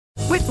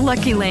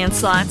Lucky Land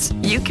Slots,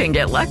 you can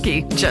get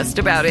lucky just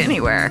about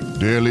anywhere.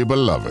 Dearly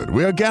beloved,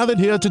 we are gathered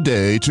here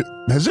today to...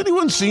 Has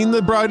anyone seen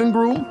the bride and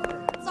groom?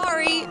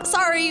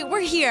 Sorry, we're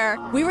here.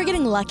 We were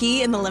getting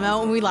lucky in the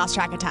limo and we lost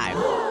track of time.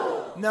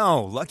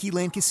 No, Lucky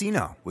Land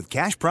Casino, with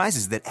cash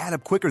prizes that add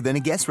up quicker than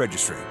a guest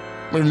registry.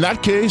 In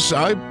that case,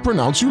 I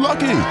pronounce you lucky.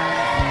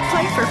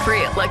 Play for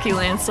free at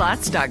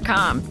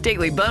LuckyLandSlots.com.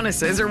 Daily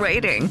bonuses are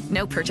waiting.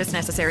 No purchase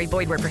necessary.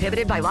 Void where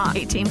prohibited by law.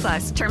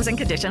 18+. Terms and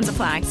conditions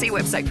apply. See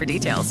website for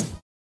details.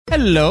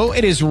 Hello,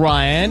 it is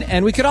Ryan,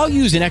 and we could all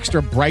use an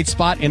extra bright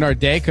spot in our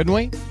day, couldn't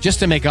we? Just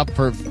to make up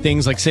for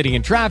things like sitting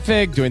in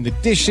traffic, doing the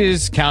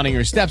dishes, counting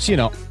your steps, you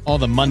know, all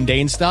the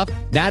mundane stuff.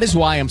 That is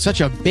why I'm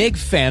such a big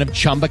fan of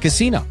Chumba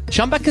Casino.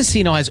 Chumba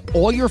Casino has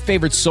all your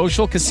favorite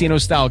social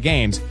casino-style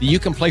games that you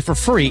can play for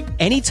free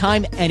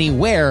anytime,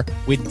 anywhere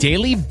with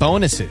daily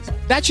bonuses.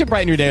 That should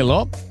brighten your day a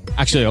little.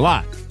 Actually, a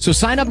lot. So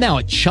sign up now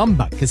at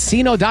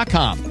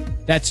ChumbaCasino.com.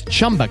 That's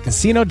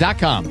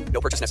ChumbaCasino.com.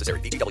 No purchase necessary.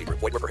 VGW Group.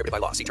 Void where prohibited by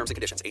law. See terms and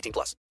conditions.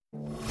 18+.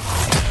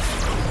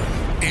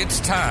 It's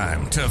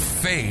time to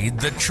fade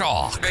the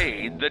chalk.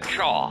 Fade the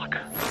chalk.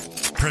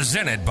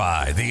 Presented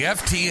by the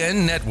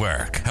FTN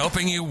Network,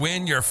 helping you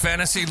win your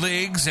fantasy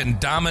leagues and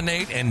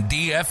dominate in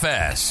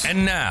DFS.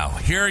 And now,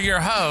 here are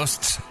your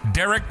hosts,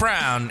 Derek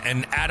Brown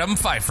and Adam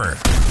Pfeiffer.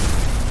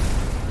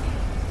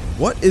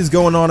 What is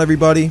going on,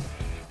 everybody?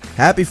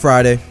 Happy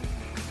Friday.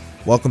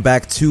 Welcome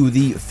back to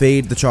the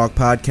Fade the Chalk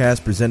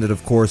podcast, presented,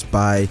 of course,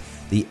 by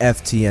the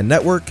FTN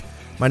Network.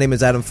 My name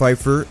is Adam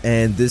Pfeiffer,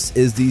 and this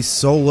is the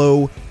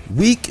solo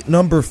week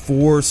number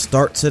 4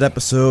 start-sit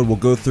episode. We'll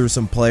go through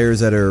some players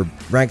that are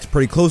ranked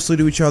pretty closely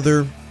to each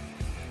other,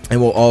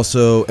 and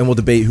we'll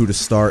debate who to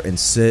start and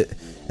sit,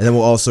 and then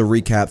we'll also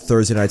recap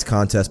Thursday night's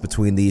contest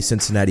between the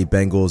Cincinnati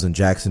Bengals and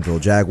Jacksonville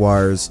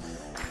Jaguars.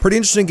 Pretty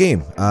interesting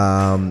game.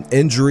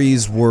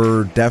 Injuries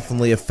were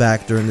definitely a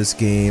factor in this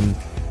game.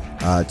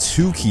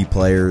 2 key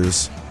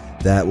players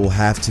that we'll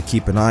have to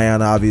keep an eye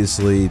on,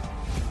 obviously.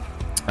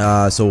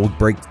 So we'll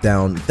break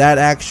down that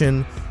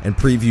action and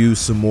preview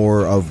some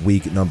more of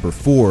week number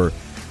 4.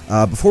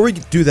 Before we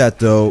do that,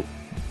 though,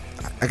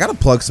 I got to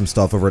plug some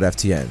stuff over at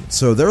FTN.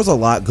 So there's a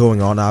lot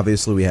going on,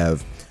 obviously. We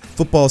have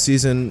football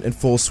season in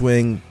full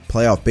swing,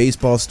 playoff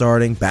baseball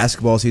starting,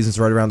 basketball season's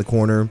right around the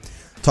corner.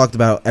 Talked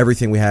about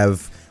everything we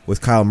have with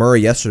Kyle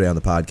Murray yesterday on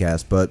the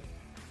podcast, but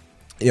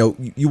you know,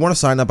 you want to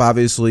sign up,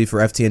 obviously, for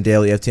FTN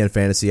Daily, FTN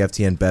Fantasy,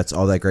 FTN Bets,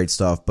 all that great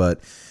stuff, but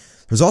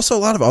there's also a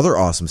lot of other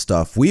awesome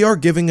stuff. We are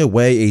giving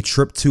away a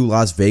trip to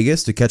Las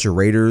Vegas to catch a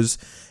Raiders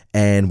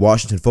and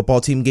Washington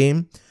football team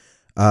game.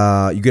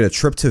 You get a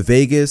trip to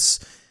Vegas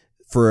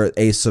for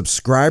a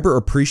subscriber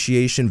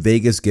appreciation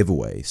Vegas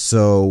giveaway.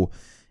 So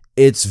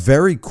it's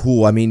very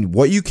cool. I mean,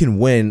 what you can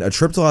win, a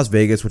trip to Las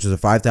Vegas, which is a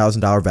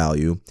 $5,000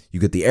 value. You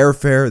get the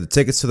airfare, the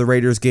tickets to the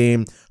Raiders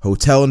game,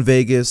 hotel in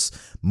Vegas,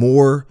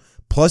 more.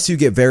 Plus, you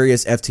get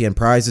various FTN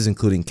prizes,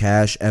 including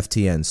cash,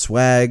 FTN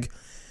swag,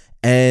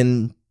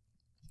 and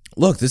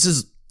look, this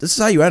is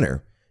how you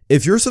enter.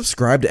 If you're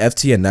subscribed to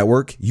FTN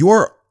Network, you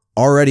are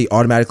already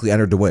automatically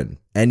entered to win,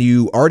 and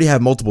you already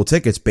have multiple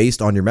tickets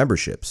based on your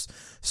memberships.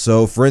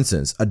 So, for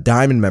instance, a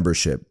Diamond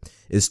membership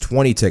is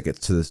 20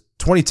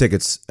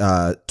 tickets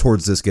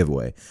towards this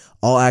giveaway.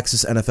 All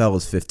Access NFL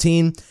is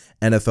 15.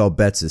 NFL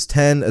Bets is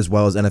 10, as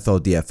well as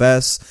NFL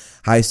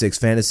DFS. High Stakes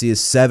Fantasy is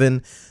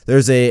 7.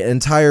 There's an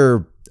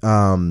entire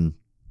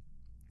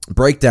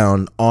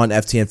breakdown on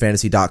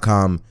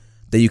ftnfantasy.com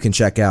that you can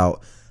check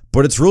out,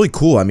 but it's really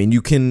cool. I mean,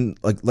 you can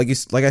like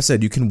I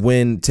said, you can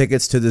win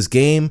tickets to this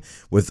game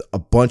with a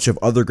bunch of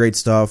other great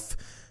stuff.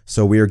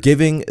 So we are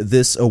giving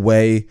this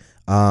away.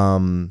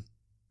 FTN's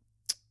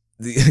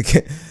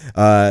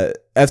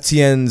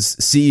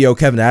CEO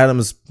Kevin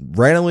Adams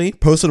randomly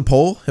posted a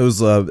poll. It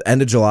was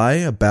end of July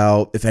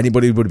about if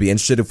anybody would be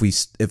interested if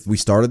we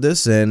started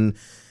this, and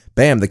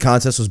bam, the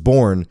contest was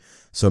born.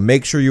 So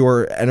make sure you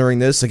are entering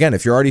this. Again,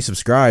 if you're already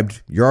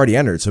subscribed, you're already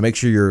entered. So make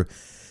sure you're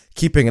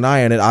keeping an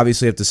eye on it.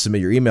 Obviously, you have to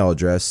submit your email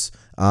address.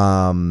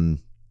 But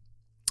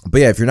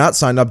yeah, if you're not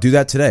signed up, do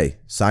that today.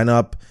 Sign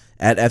up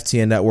at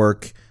FTN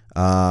Network.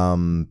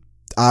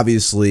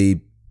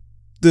 Obviously,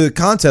 the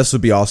contest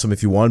would be awesome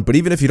if you won. But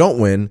even if you don't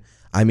win,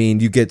 I mean,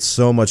 you get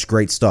so much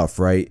great stuff,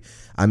 right?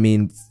 I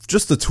mean,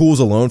 just the tools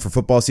alone for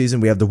football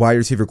season. We have the wide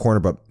receiver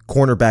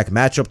cornerback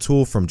matchup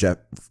tool from Jeff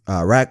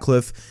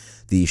Ratcliffe,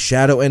 the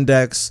Shadow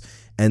Index,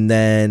 and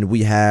then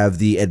we have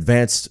the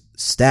advanced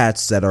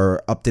stats that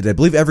are updated, I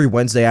believe, every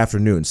Wednesday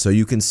afternoon. So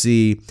you can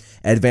see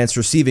advanced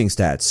receiving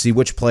stats, see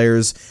which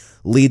players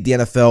lead the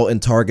NFL in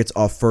targets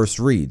off first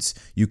reads.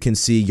 You can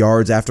see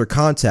yards after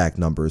contact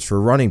numbers for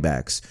running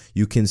backs.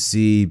 You can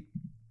see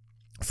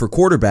for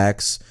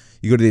quarterbacks,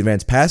 you go to the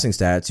advanced passing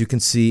stats, you can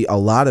see a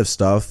lot of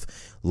stuff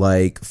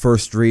like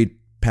first read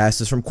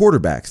passes from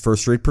quarterbacks,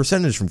 first read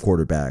percentage from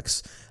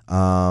quarterbacks,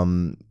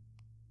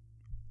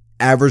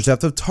 average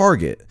depth of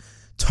target,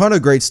 ton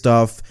of great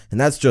stuff, and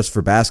that's just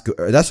for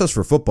That's just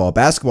for football.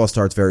 Basketball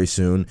starts very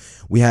soon.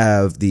 We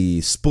have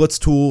the splits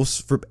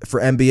tools for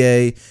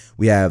NBA.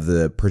 We have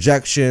the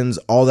projections,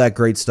 all that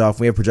great stuff.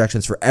 We have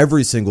projections for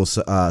every single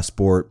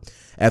sport.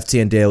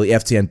 FTN Daily,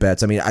 FTN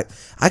Bets. I mean,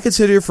 I could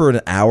sit here for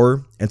an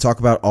hour and talk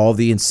about all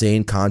the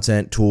insane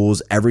content,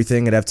 tools,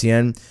 everything at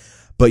FTN,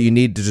 but you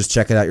need to just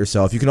check it out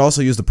yourself. You can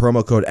also use the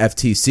promo code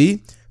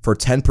FTC for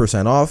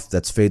 10% off.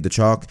 That's Fade the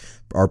Chalk,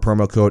 our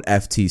promo code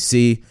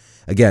FTC.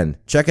 Again,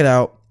 check it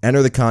out.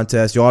 Enter the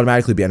contest. You'll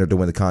automatically be entered to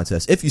win the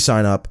contest if you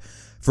sign up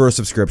for a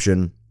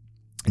subscription.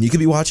 And you could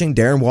be watching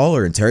Darren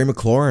Waller and Terry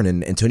McLaurin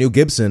and Antonio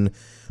Gibson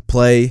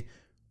play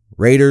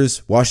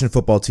Raiders, Washington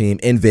football team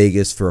in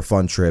Vegas for a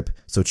fun trip.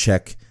 So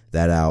check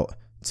that out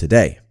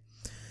today.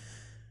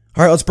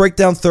 All right, let's break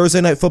down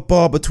Thursday night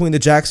football between the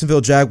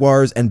Jacksonville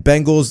Jaguars and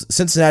Bengals.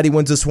 Cincinnati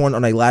wins this one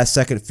on a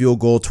last-second field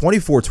goal,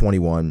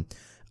 24-21.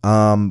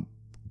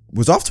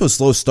 Was off to a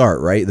slow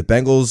start, right? The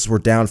Bengals were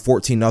down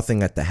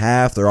 14-0 at the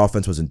half. Their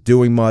offense wasn't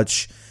doing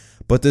much.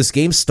 But this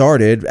game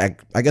started,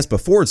 I guess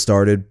before it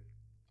started,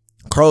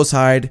 Carlos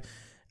Hyde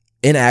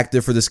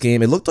inactive for this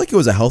game. It looked like it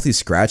was a healthy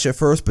scratch at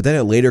first, but then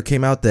it later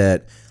came out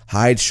that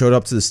Hyde showed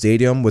up to the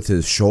stadium with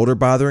his shoulder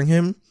bothering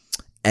him,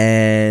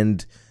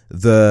 and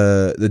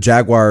the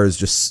Jaguars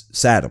just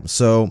sat him.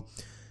 So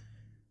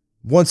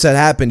once that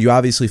happened, you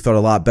obviously felt a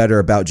lot better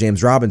about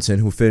James Robinson,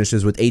 who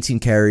finishes with 18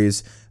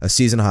 carries, a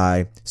season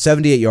high,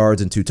 78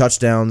 yards and 2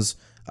 touchdowns.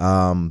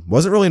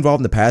 Wasn't really involved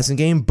in the passing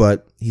game,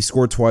 but he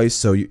scored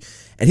twice. And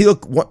he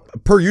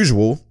looked, per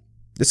usual,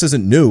 this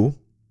isn't new,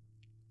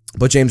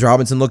 but James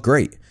Robinson looked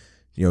great.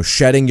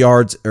 Shedding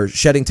yards or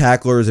shedding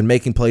tacklers and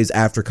making plays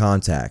after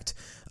contact,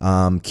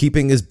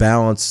 keeping his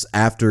balance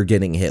after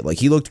getting hit. Like,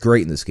 he looked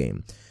great in this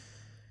game.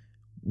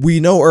 We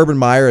know Urban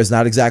Meyer has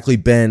not exactly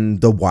been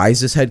the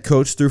wisest head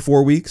coach through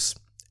 4 weeks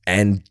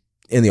and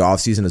in the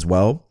offseason as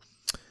well.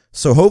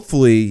 So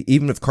hopefully,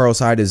 even if Carlos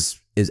Hyde is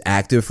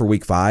active for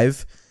week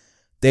 5,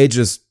 and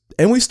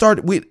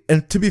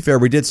to be fair,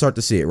 we did start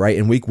to see it, right?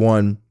 In week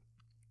 1,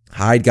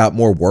 Hyde got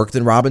more work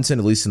than Robinson,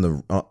 at least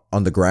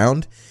on the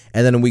ground.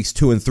 And then in weeks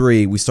 2 and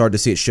 3, we started to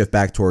see it shift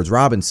back towards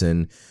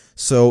Robinson.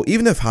 So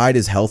even if Hyde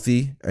is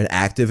healthy and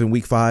active in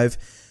week 5,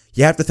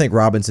 you have to think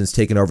Robinson's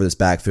taken over this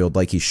backfield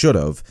like he should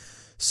have.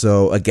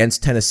 So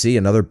against Tennessee,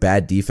 another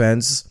bad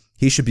defense,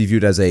 he should be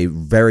viewed as a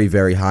very,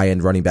 very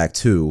high-end running back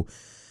too.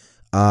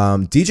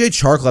 DJ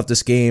Chark left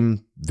this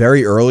game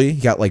very early.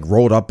 He got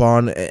rolled up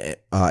on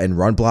in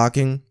run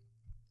blocking,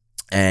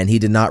 and he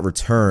did not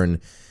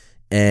return.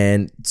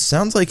 And it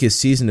sounds like his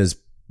season is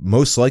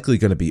most likely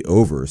going to be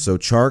over. So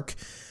Chark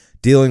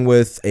dealing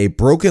with a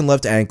broken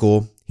left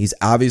ankle. He's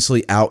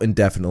obviously out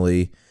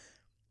indefinitely.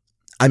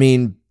 I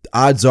mean,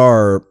 odds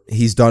are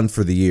he's done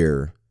for the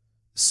year.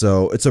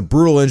 So it's a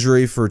brutal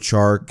injury for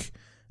Chark.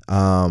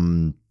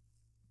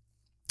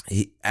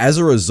 As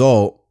a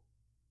result,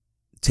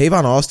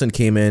 Tavon Austin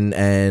came in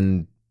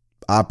and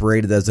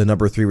operated as the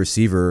number 3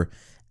 receiver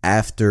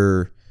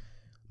after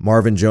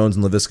Marvin Jones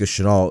and Laviska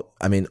Shenault.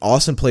 I mean,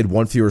 Austin played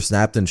 1 fewer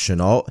snap than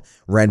Shenault,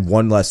 ran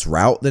 1 less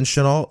route than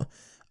Shenault,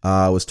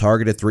 was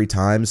targeted 3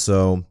 times.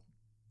 So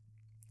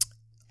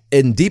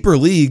in deeper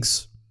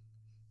leagues,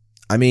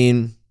 I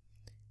mean,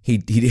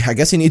 I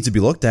guess he needs to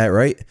be looked at,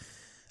 right?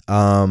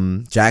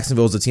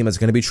 Jacksonville is a team that's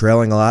going to be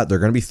trailing a lot. They're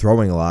going to be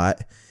throwing a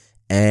lot.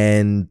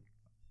 And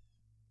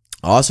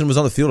Austin was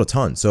on the field a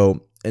ton.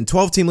 So in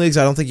 12-team leagues,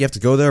 I don't think you have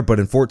to go there. But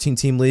in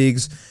 14-team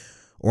leagues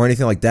or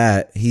anything like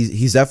that,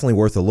 he's definitely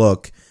worth a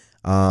look.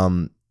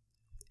 Laviska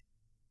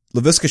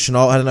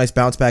Shenault had a nice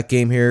bounce-back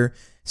game here.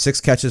 6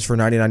 catches for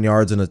 99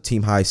 yards and a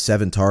team-high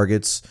 7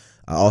 targets.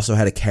 Also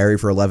had a carry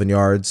for 11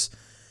 yards.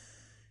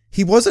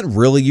 He wasn't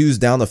really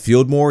used down the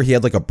field more. He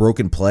had a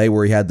broken play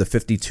where he had the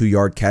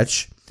 52-yard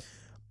catch.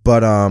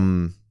 But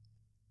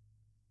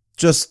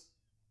just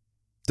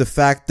the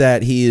fact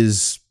that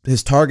his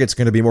target's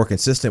going to be more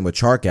consistent with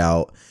Chark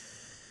out.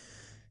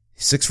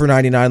 6 for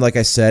 99, like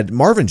I said.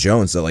 Marvin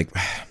Jones, though,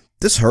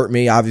 this hurt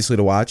me, obviously,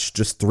 to watch.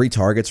 Just 3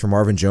 targets for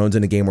Marvin Jones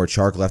in a game where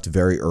Chark left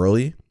very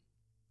early.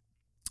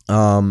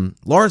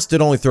 Lawrence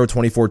did only throw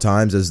 24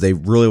 times as they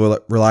really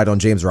relied on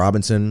James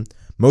Robinson,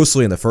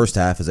 mostly in the first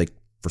half, as they,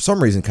 for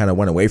some reason, kind of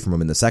went away from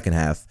him in the second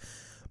half.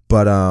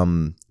 But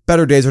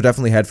better days are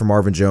definitely ahead for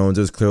Marvin Jones.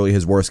 It was clearly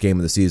his worst game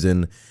of the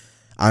season.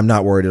 I'm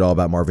not worried at all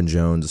about Marvin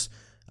Jones.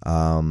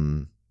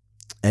 And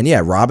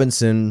yeah,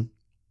 Robinson.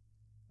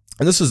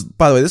 And this is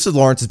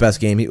Lawrence's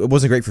best game. It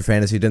wasn't great for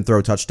fantasy. He didn't throw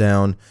a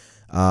touchdown.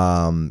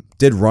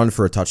 Did run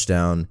for a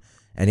touchdown,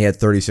 and he had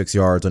 36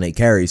 yards on 8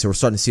 carries. So we're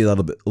starting to see a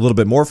little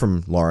bit more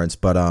from Lawrence.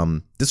 But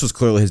this was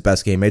clearly his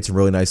best game. Made some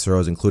really nice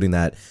throws, including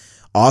that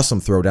awesome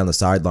throw down the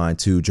sideline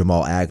to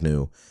Jamal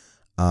Agnew.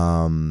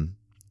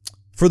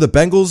 For the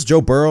Bengals,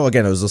 Joe Burrow,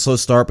 again, it was a slow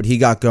start, but he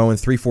got going,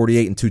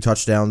 348 and 2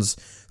 touchdowns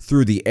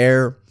through the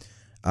air.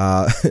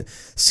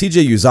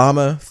 CJ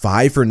Uzomah,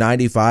 5 for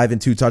 95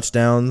 and 2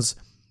 touchdowns.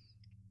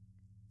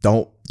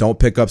 Don't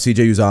pick up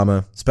CJ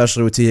Uzomah,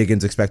 especially with T.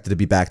 Higgins expected to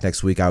be back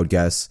next week, I would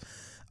guess.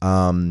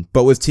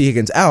 But with T.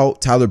 Higgins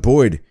out, Tyler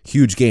Boyd,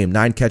 huge game,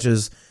 9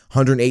 catches,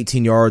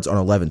 118 yards on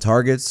 11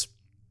 targets.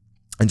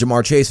 And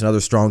Ja'Marr Chase,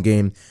 another strong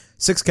game,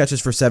 6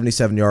 catches for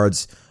 77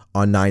 yards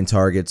on 9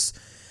 targets.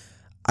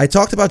 I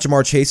talked about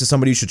Ja'Marr Chase as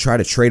somebody you should try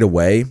to trade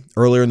away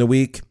earlier in the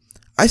week.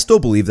 I still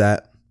believe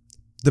that.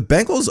 The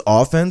Bengals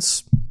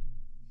offense,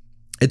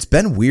 it's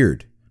been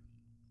weird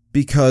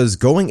because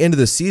going into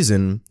the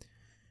season,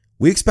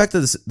 we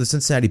expected the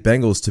Cincinnati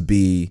Bengals to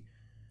be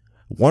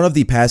one of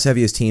the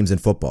pass-heaviest teams in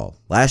football.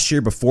 Last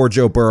year, before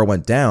Joe Burrow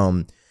went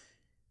down,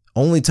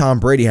 only Tom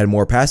Brady had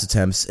more pass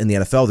attempts in the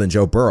NFL than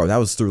Joe Burrow. That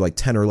was through like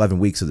 10 or 11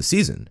 weeks of the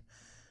season.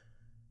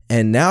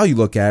 And now you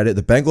look at it,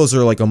 the Bengals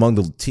are like among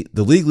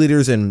the league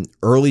leaders in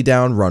early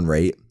down run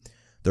rate.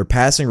 Their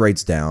passing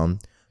rate's down.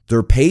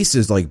 Their pace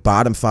is like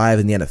bottom 5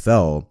 in the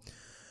NFL.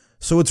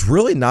 So it's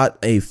really not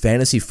a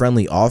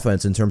fantasy-friendly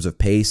offense in terms of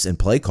pace and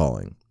play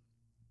calling.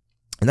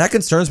 And that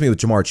concerns me with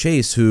Ja'Marr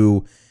Chase,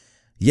 who,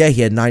 yeah,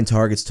 he had 9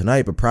 targets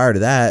tonight, but prior to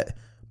that,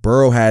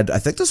 Burrow had, I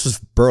think this was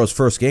Burrow's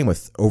first game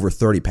with over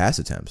 30 pass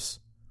attempts.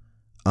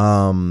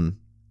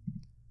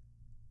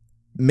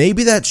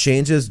 Maybe that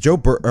changes.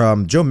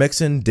 Joe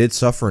Mixon did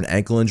suffer an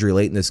ankle injury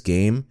late in this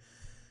game.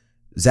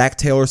 Zach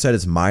Taylor said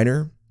it's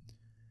minor,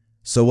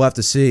 so we'll have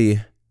to see.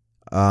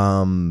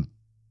 But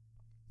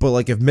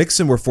like if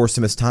Mixon were forced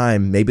to miss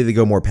time, maybe they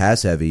go more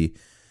pass heavy.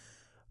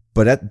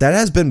 But that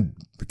has been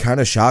kind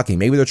of shocking.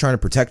 Maybe they're trying to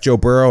protect Joe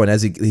Burrow, and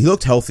as he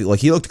looked healthy,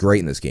 like he looked great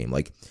in this game,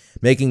 like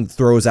making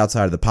throws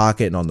outside of the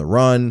pocket and on the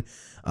run.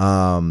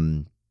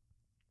 So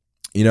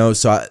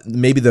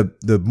maybe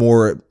the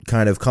more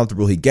kind of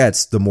comfortable he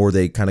gets, the more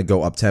they kind of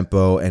go up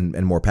tempo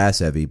and more pass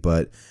heavy.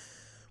 But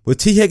with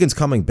T. Higgins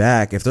coming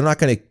back, if they're not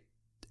going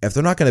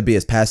to be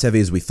as pass heavy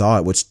as we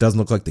thought, which doesn't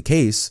look like the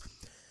case,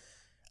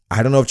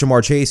 I don't know if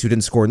Ja'Marr Chase, who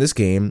didn't score in this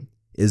game,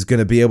 is going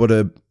to be able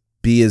to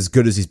be as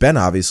good as he's been,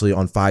 obviously,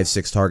 on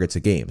 5-6 targets a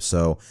game.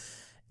 So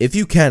if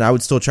you can, I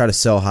would still try to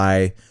sell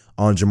high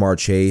on Ja'Marr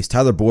Chase.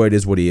 Tyler Boyd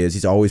is what he is.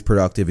 He's always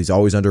productive. He's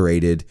always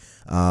underrated.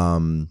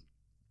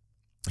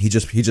 He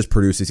just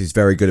produces. He's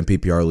very good in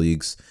PPR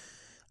leagues.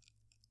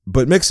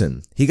 But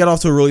Mixon, he got off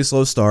to a really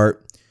slow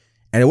start,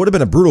 and it would have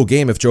been a brutal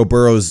game if Joe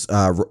Burrow's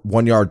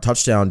 1-yard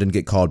touchdown didn't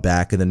get called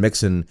back, and then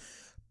Mixon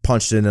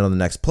punched it in on the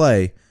next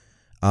play.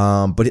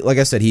 But like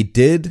I said, he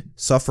did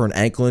suffer an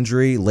ankle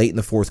injury late in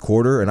the fourth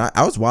quarter, and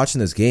I was watching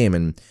this game,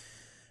 and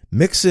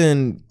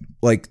Mixon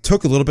like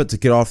took a little bit to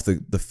get off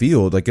the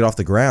field, like get off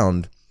the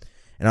ground,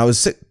 and I was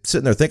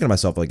sitting there thinking to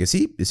myself, like, is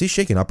he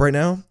shaking up right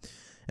now?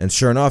 And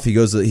sure enough,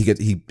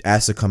 he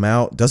asks to come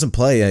out, doesn't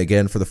play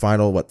again for the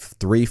final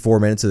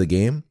 3-4 minutes of the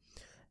game.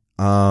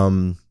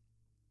 I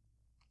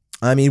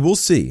mean, we'll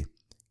see.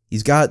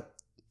 He's got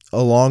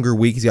a longer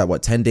week. He's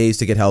got 10 days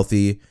to get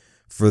healthy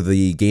for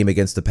the game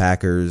against the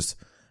Packers.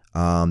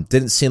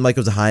 Didn't seem like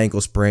it was a high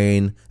ankle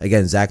sprain.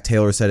 Again, Zach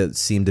Taylor said it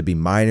seemed to be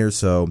minor,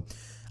 so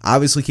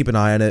obviously keep an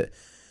eye on it.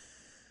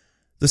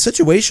 The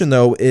situation,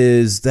 though,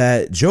 is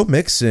that Joe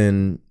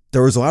Mixon,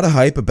 there was a lot of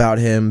hype about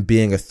him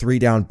being a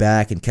 3-down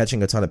back and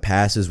catching a ton of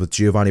passes with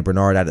Giovanni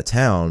Bernard out of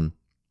town.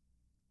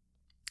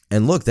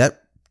 And look, that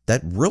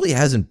really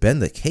hasn't been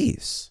the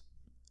case.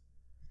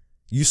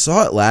 You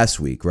saw it last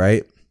week,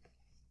 right?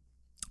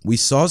 We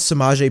saw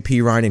Samaje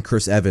Perine and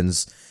Chris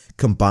Evans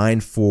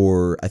combined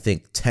for, I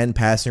think, 10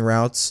 passing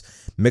routes.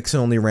 Mixon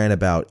only ran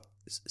about,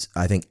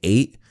 I think,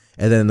 8.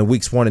 And then in the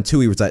weeks 1 and 2,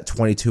 he was at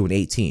 22 and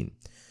 18.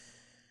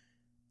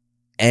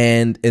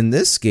 And in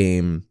this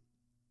game,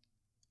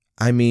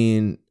 I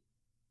mean,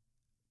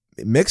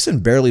 Mixon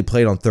barely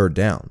played on third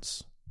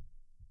downs.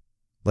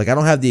 Like, I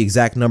don't have the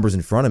exact numbers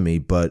in front of me,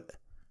 but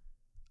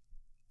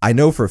I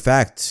know for a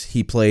fact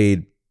he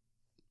played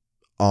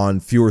on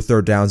fewer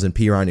third downs than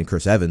Perine and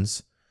Chris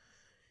Evans.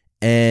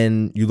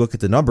 And you look at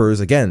the numbers,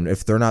 again,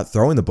 if they're not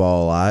throwing the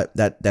ball a lot,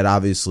 that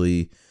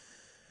obviously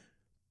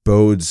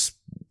bodes,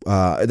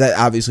 that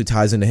obviously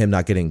ties into him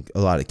not getting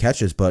a lot of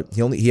catches, but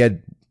he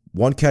had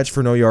 1 catch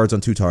for no yards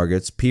on 2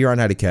 targets. Perine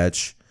had a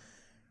catch.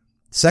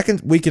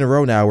 Second week in a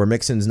row now where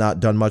Mixon's not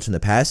done much in the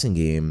passing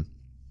game.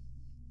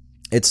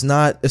 It's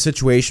not a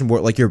situation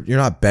where like you're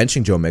not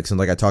benching Joe Mixon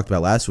like I talked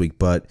about last week,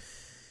 but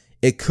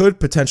it could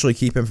potentially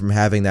keep him from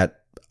having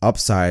that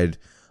upside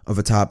of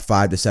a top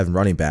 5 to 7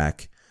 running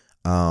back.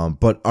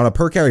 But on a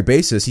per carry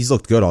basis, he's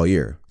looked good all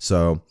year.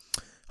 So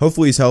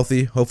hopefully he's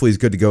healthy. Hopefully he's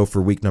good to go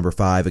for week number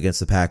 5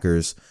 against the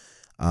Packers.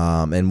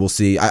 And we'll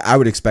see. I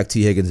would expect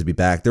T. Higgins to be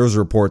back. There was a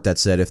report that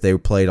said if they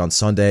played on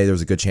Sunday, there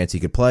was a good chance he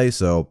could play.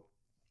 So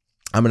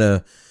I'm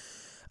gonna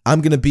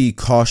be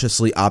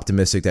cautiously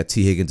optimistic that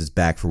T. Higgins is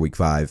back for week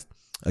 5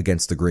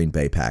 against the Green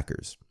Bay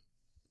Packers.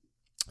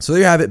 So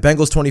there you have it.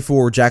 Bengals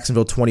 24,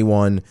 Jacksonville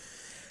 21.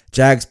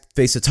 Jags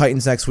face the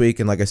Titans next week,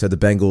 and like I said, the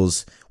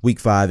Bengals week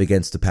 5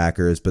 against the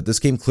Packers. But this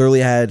game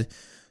clearly had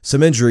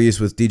some injuries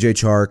with DJ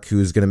Chark,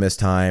 who's going to miss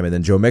time, and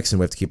then Joe Mixon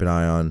we have to keep an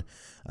eye on.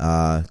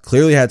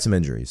 Clearly had some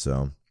injuries. So,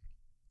 all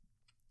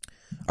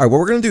right, what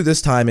we're going to do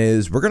this time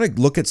is we're going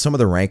to look at some of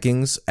the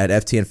rankings at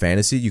FTN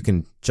Fantasy. You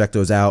can check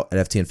those out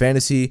at FTN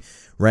Fantasy.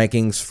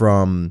 Rankings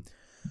from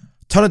a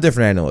ton of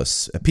different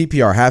analysts,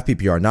 PPR, half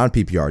PPR,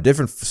 non-PPR,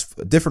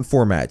 different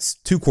formats,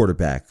 2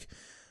 quarterback,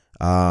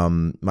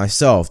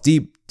 Myself,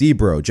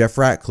 Debro, Jeff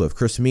Ratcliffe,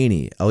 Chris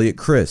Meany, Elliot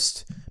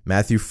Christ,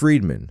 Matthew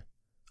Friedman.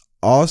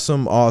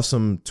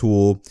 Awesome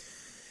tool.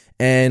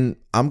 And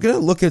I'm going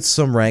to look at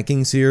some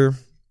rankings here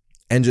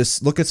and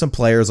just look at some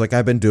players like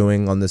I've been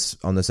doing on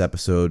this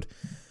episode.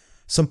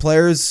 Some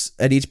players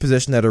at each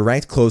position that are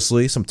ranked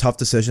closely, some tough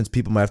decisions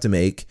people might have to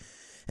make,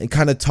 and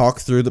kind of talk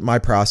through my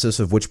process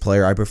of which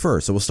player I prefer.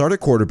 So we'll start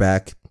at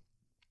quarterback,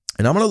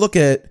 and I'm going to look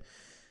at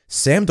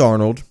Sam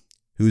Darnold,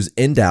 who's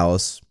in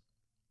Dallas,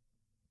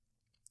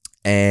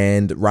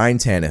 and Ryan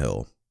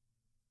Tannehill.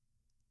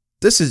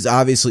 This is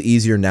obviously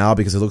easier now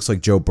because it looks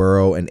like Joe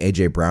Burrow and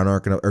A.J. Brown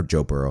aren't going to, or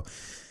Joe Burrow.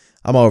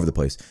 I'm all over the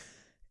place.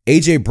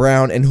 A.J.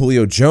 Brown and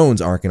Julio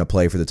Jones aren't going to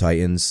play for the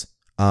Titans.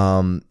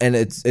 And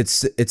it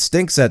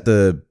stinks that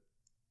the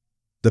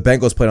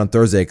Bengals played on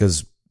Thursday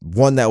because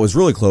one that was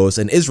really close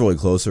and is really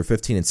close, or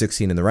 15 and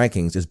 16 in the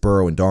rankings, is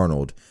Burrow and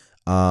Darnold.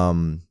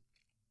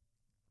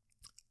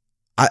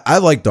 I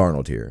like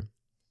Darnold here.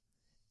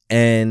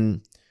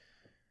 And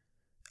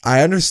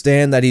I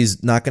understand that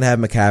he's not going to have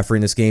McCaffrey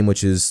in this game,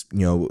 which is,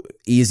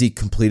 easy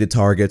completed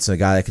targets and a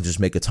guy that can just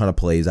make a ton of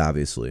plays,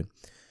 obviously.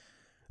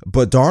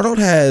 But Darnold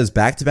has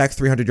back-to-back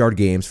 300-yard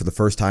games for the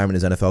first time in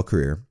his NFL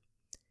career.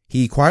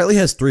 He quietly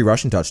has 3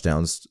 rushing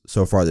touchdowns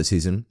so far this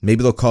season.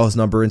 Maybe they'll call his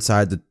number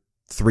inside the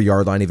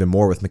 3-yard line even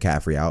more with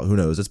McCaffrey out. Who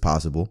knows? It's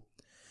possible.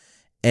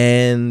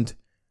 And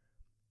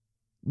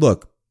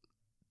look,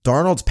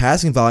 Darnold's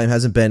passing volume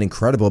hasn't been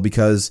incredible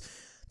because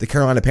the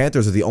Carolina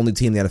Panthers are the only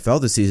team in the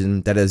NFL this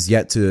season that has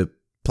yet to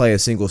play a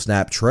single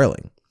snap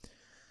trailing.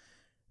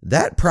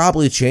 That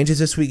probably changes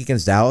this week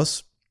against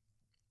Dallas.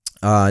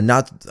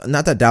 Not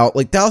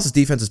that Dallas's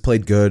defense has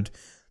played good.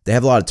 They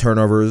have a lot of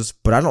turnovers,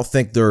 but I don't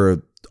think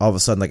they're all of a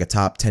sudden like a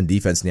top 10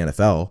 defense in the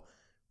NFL,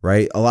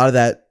 right? A lot of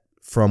that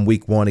from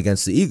week 1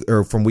 against the Eagles,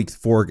 or from week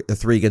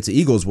 3 against the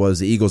Eagles, was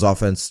the Eagles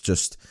offense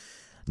just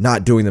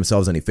not doing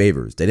themselves any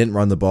favors. They didn't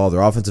run the ball.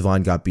 Their offensive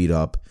line got beat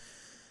up.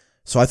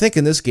 So I think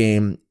in this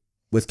game,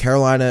 with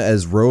Carolina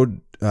as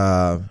road,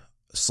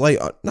 slight,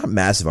 not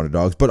massive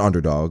underdogs, but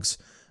underdogs,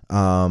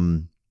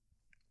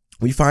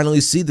 we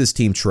finally see this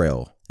team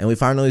trail. And we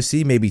finally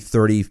see maybe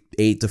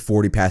 38 to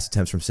 40 pass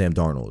attempts from Sam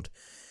Darnold.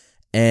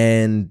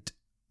 And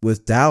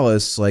with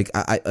Dallas,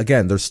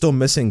 again, they're still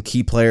missing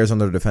key players on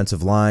their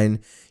defensive line.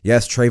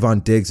 Yes,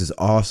 Trayvon Diggs is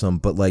awesome,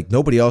 but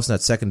nobody else in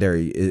that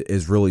secondary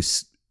is really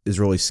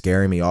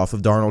scaring me off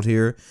of Darnold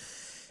here.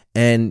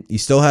 And you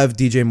still have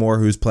DJ Moore,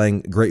 who's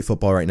playing great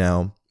football right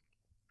now.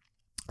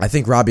 I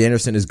think Robbie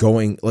Anderson is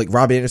going,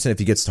 Robbie Anderson, if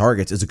he gets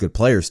targets, is a good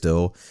player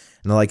still.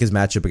 And I like his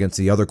matchup against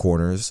the other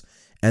corners.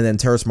 And then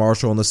Terrace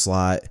Marshall in the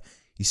slot.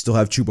 You still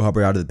have Chuba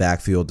Hubbard out of the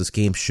backfield. This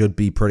game should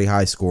be pretty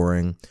high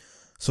scoring.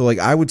 So,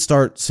 I would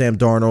start Sam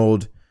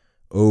Darnold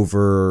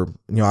over,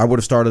 I would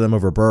have started him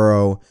over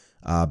Burrow,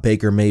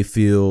 Baker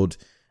Mayfield,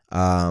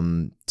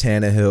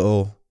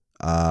 Tannehill,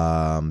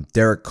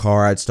 Derek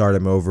Carr, I'd start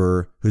him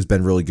over, who's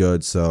been really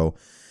good. So,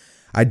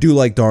 I do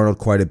like Darnold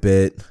quite a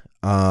bit.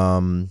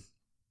 Tannehill's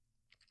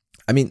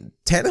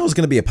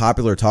going to be a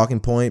popular talking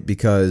point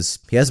because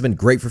he hasn't been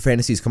great for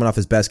fantasy. He's coming off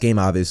his best game,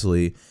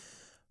 obviously.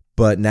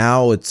 But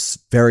now it's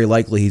very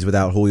likely he's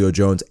without Julio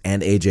Jones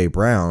and A.J.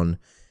 Brown,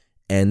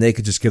 and they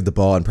could just give the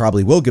ball, and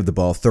probably will give the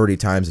ball 30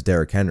 times to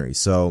Derrick Henry.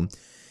 So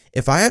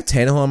if I have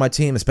Tannehill on my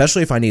team,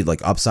 especially if I need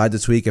upside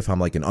this week, if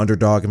I'm an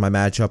underdog in my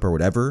matchup or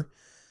whatever,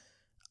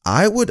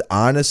 I would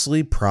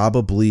honestly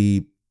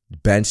probably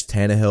bench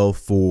Tannehill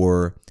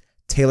for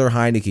Taylor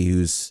Heineke,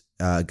 who's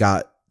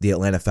got the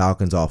Atlanta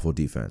Falcons' awful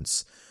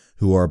defense,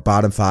 who are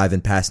bottom 5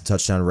 in pass and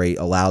touchdown rate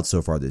allowed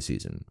so far this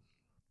season.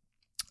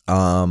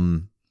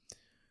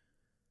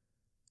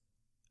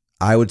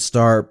 I would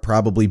start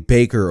probably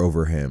Baker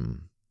over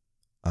him.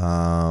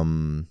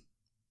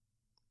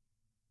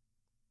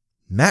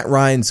 Matt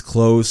Ryan's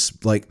close.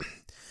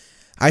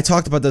 I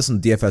talked about this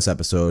in the DFS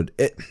episode.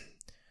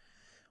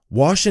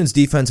 Washington's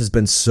defense has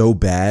been so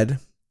bad,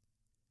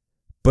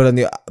 but on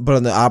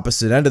the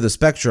opposite end of the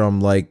spectrum,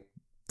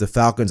 the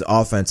Falcons'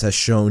 offense has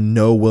shown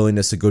no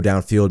willingness to go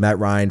downfield. Matt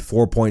Ryan,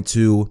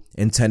 4.2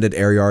 intended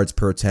air yards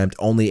per attempt.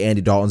 Only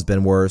Andy Dalton's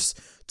been worse.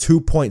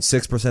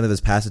 2.6% of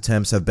his pass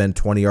attempts have been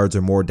 20 yards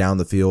or more down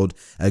the field.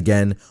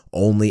 Again,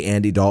 only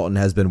Andy Dalton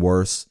has been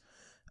worse.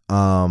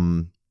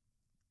 I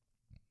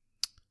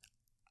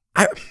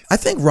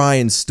think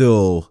Ryan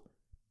still,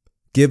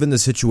 given the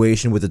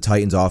situation with the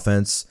Titans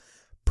offense,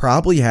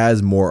 probably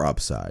has more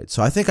upside.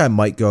 So I think I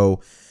might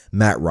go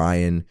Matt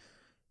Ryan.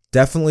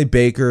 Definitely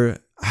Baker.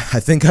 I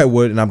think I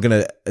would, and I'm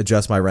going to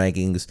adjust my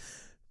rankings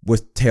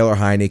with Taylor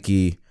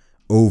Heineke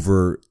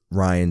over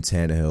Ryan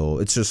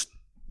Tannehill. It's just,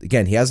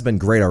 again, he hasn't been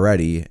great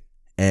already,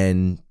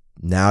 and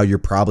now you're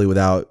probably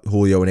without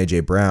Julio and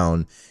A.J.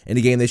 Brown in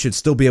a game they should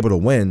still be able to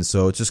win,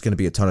 so it's just going to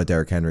be a ton of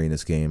Derrick Henry in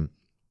this game.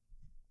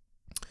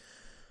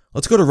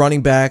 Let's go to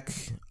running back.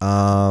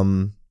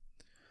 Chuba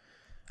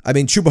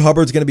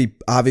Hubbard's going to be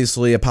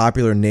obviously a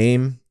popular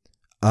name.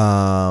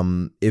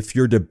 If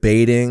you're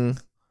debating,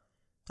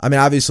 I mean,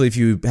 obviously, if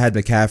you had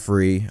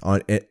McCaffrey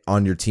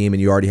on your team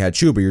and you already had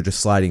Chuba, you're just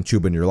sliding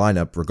Chuba in your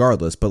lineup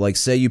regardless. But like,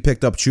 say you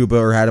picked up Chuba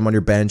or had him on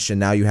your bench, and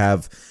now you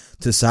have to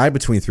decide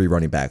between 3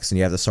 running backs, and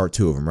you have to start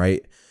 2 of them,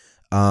 right?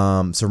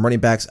 So running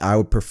backs, I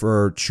would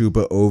prefer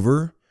Chuba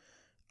over.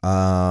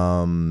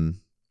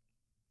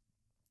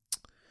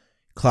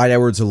 Clyde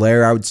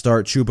Edwards-Helaire, I would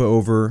start Chuba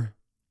over.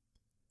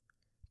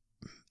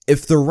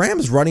 If the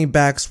Rams running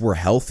backs were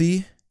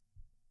healthy,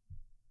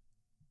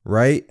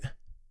 right,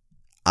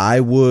 I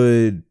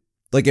would,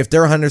 like, if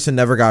Darrell Henderson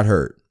never got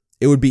hurt,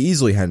 it would be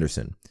easily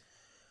Henderson.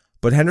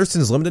 But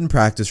Henderson's limited in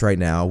practice right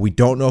now. We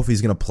don't know if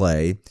he's going to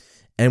play.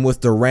 And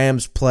with the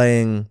Rams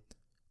playing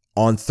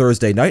on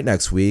Thursday night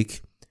next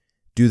week,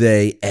 do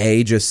they,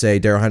 A, just say,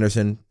 Darrell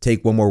Henderson,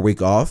 take 1 more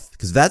week off?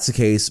 Because if that's the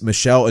case,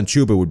 Michelle and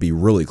Chuba would be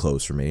really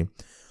close for me.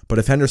 But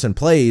if Henderson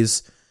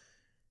plays,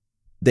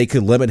 they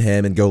could limit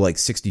him and go like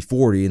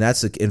 60-40. And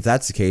if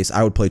that's the case,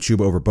 I would play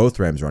Chuba over both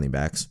Rams running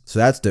backs. So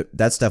that's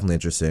definitely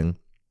interesting.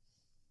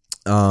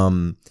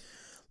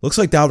 Looks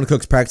like Dalvin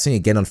Cook's practicing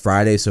again on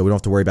Friday, so we don't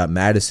have to worry about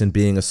Madison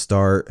being a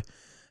start.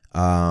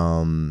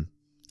 I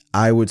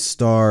would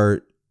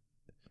start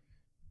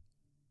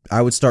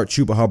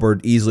Chuba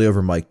Hubbard easily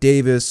over Mike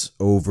Davis.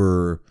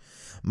 Over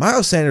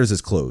Miles Sanders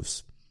is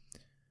close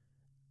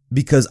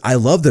because I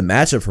love the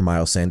matchup for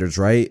Miles Sanders,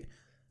 right?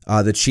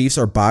 The Chiefs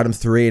are bottom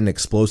 3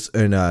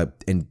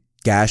 in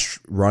gash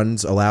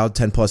runs allowed,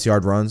 10+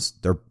 yard runs.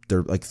 They're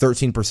like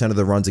 13% of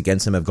the runs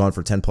against him have gone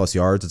for 10+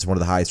 yards. It's one of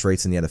the highest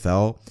rates in the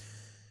NFL.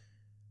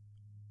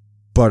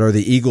 But are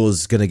the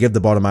Eagles going to give the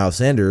ball to Miles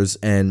Sanders?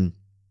 And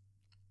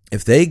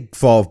if they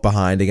fall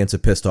behind against a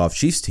pissed off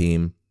Chiefs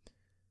team,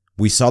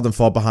 we saw them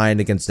fall behind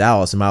against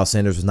Dallas, and Miles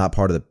Sanders was not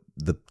part of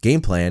the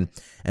game plan.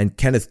 And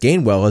Kenneth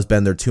Gainwell has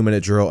been their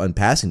 2-minute drill and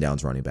passing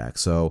downs running back.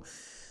 So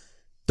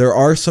there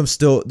are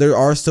still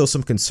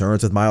some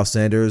concerns with Miles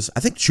Sanders. I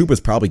think Chuba's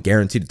probably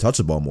guaranteed to touch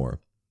the ball more.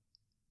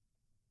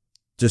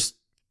 Just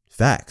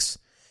facts.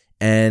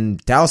 And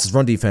Dallas's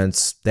run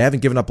defense, they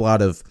haven't given up a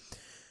lot of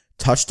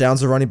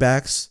touchdowns to running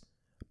backs.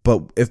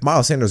 But if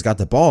Miles Sanders got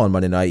the ball on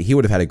Monday night, he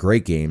would have had a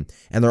great game.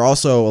 And they're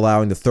also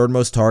allowing the 3rd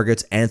most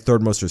targets and 3rd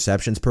most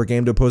receptions per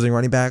game to opposing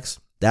running backs.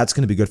 That's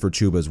going to be good for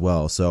Chuba as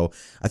well. So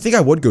I think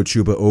I would go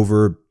Chuba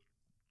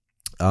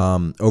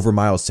over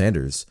Miles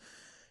Sanders.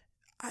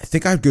 I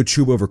think I'd go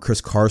Chuba over Chris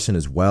Carson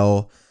as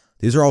well.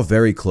 These are all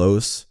very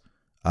close.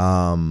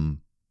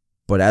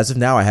 But as of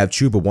now, I have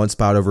Chuba 1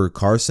 spot over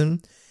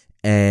Carson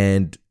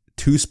and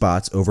 2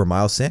 spots over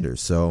Miles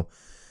Sanders. So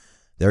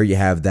there you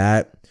have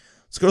that.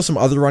 Let's go to some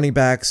other running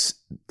backs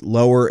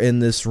lower in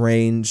this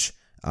range.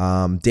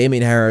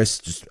 Damian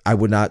Harris, I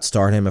would not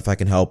start him if I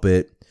can help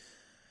it.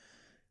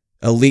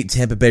 Elite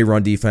Tampa Bay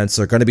run defense.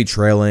 They're going to be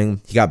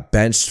trailing. He got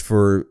benched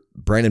for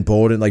Brandon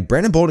Bolden. Like,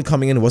 Brandon Bolden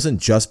coming in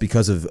wasn't just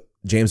because of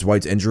James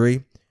White's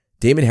injury.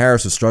 Damian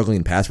Harris was struggling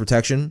in pass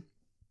protection.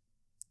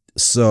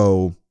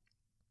 So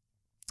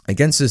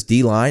against this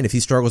D-line, if he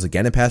struggles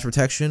again in pass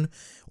protection,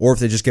 or if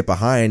they just get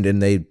behind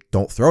and they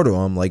don't throw to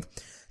him, like,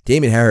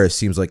 Damian Harris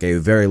seems like a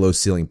very low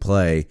ceiling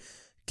play.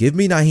 Give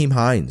me Nyheim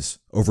Hines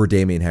over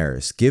Damian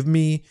Harris. Give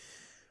me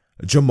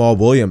Jamal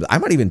Williams. I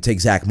might even take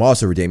Zach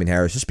Moss over Damian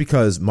Harris just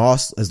because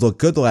Moss has looked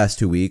good the last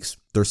 2 weeks.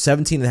 They're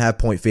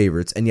 17.5-point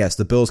favorites. And yes,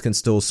 the Bills can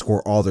still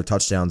score all their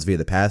touchdowns via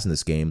the pass in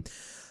this game.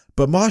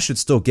 But Moss should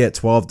still get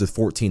 12 to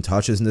 14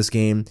 touches in this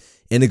game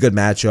in a good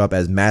matchup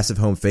as massive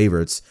home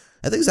favorites.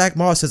 I think Zach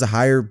Moss has a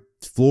higher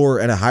floor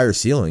and a higher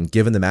ceiling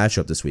given the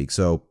matchup this week.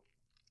 So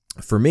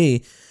for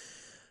me,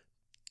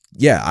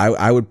 yeah,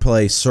 I would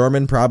play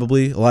Sermon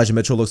probably. Elijah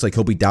Mitchell looks like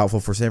he'll be doubtful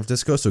for San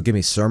Francisco, so give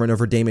me Sermon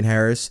over Damian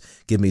Harris.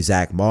 Give me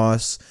Zach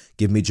Moss.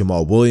 Give me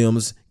Jamal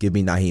Williams. Give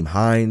me Nyheim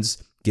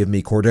Hines. Give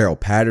me Cordero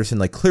Patterson.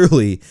 Like,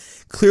 clearly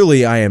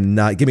I am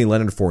not. Give me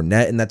Leonard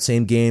Fournette in that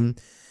same game.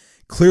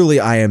 Clearly,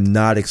 I am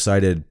not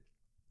excited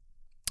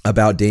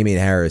about Damian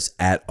Harris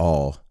at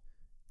all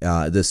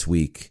this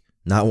week.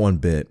 Not one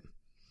bit.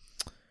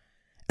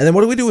 And then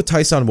what do we do with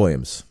Tyson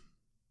Williams?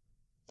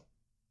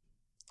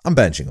 I'm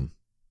benching him.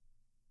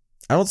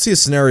 I don't see a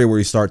scenario where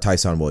you start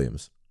Tyson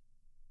Williams.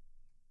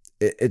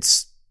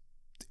 It's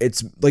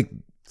like,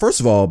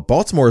 first of all,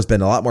 Baltimore has been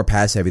a lot more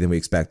pass heavy than we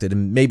expected,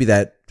 and maybe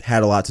that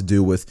had a lot to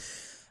do with,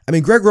 I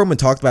mean, Greg Roman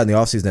talked about in the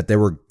offseason that they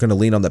were going to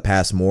lean on the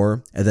pass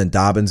more, and then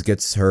Dobbins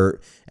gets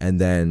hurt,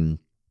 and then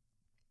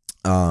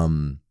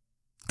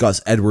Gus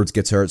Edwards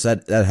gets hurt, so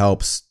that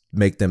helps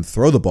make them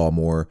throw the ball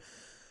more.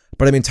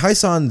 But I mean,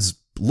 Tyson's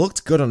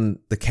looked good on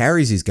the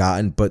carries he's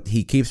gotten, but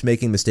he keeps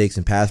making mistakes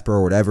in pass pro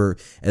or whatever,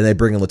 and they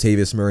bring in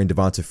Latavius Murray and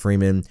Devonta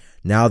Freeman.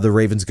 Now the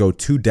Ravens go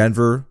to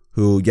Denver,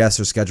 who, yes,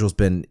 their schedule's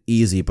been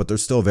easy, but they're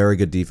still a very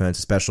good defense,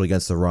 especially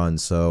against the run.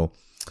 So,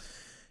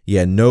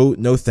 yeah, no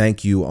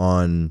thank you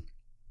on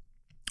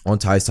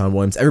Tyson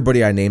Williams.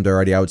 Everybody I named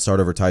already, I would start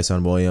over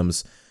Tyson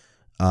Williams.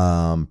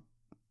 Damian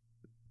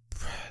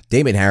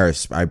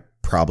Harris, I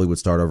probably would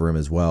start over him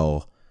as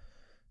well.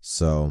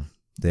 So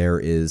there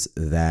is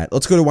that.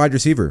 Let's go to wide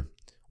receiver,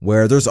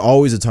 where there's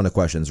always a ton of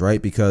questions,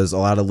 right? Because a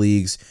lot of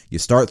leagues, you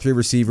start 3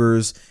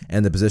 receivers,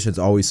 and the position's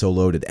always so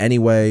loaded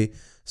anyway.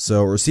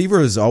 So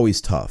receiver is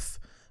always tough.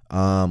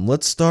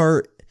 Let's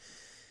start.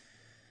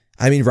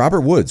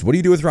 Robert Woods. What do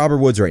you do with Robert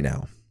Woods right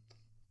now?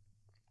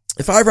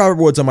 If I have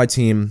Robert Woods on my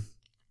team,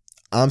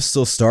 I'm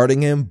still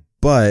starting him,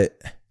 but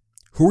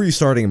who are you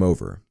starting him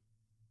over?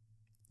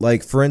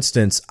 Like, for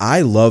instance,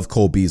 I love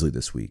Cole Beasley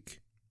this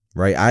week,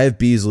 right? I have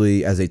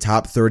Beasley as a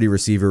top 30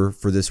 receiver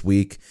for this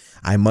week.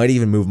 I might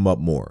even move him up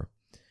more.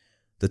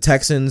 The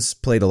Texans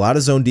played a lot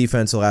of zone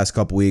defense the last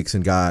couple weeks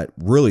and got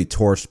really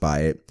torched by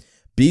it.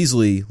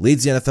 Beasley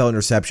leads the NFL in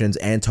receptions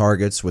and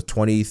targets with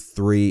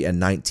 23 and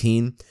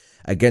 19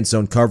 against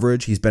zone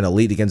coverage. He's been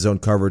elite against zone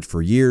coverage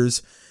for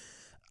years.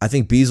 I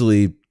think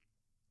Beasley,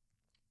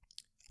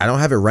 I don't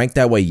have it ranked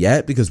that way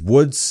yet because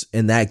Woods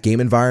in that game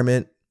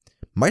environment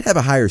might have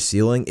a higher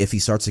ceiling if he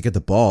starts to get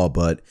the ball.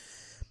 But,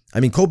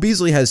 Cole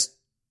Beasley has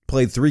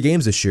played 3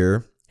 games this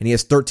year, and he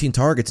has 13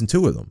 targets in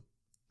 2 of them.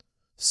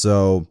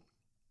 So,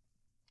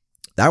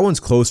 that one's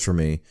close for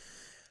me.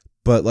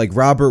 But, like,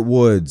 Robert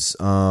Woods,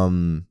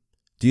 do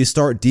you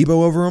start Debo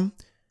over him?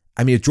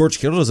 If George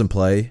Kittle doesn't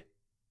play,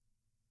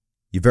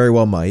 you very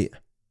well might.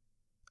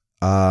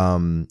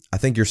 I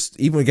think you're,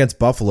 even against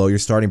Buffalo, you're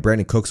starting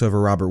Brandon Cooks over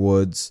Robert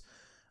Woods.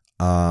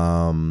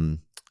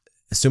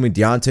 Assuming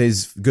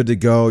Deontay's good to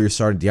go, you're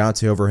starting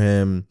Deontay over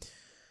him.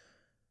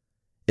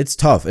 It's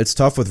tough. It's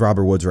tough with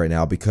Robert Woods right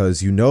now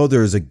because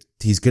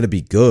he's going to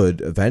be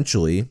good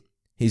eventually.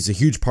 He's a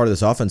huge part of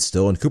this offense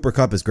still, and Cooper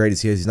Kupp, as great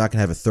as he is, he's not going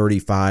to have a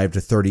 35 to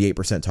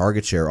 38%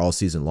 target share all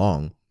season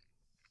long.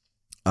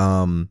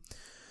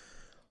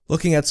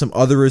 Looking at some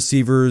other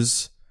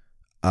receivers,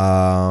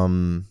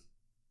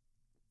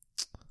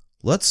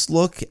 let's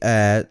look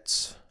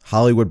at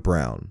Hollywood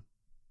Brown,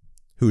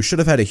 who should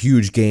have had a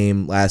huge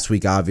game last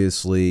week,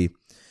 obviously.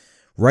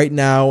 Right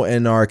now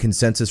in our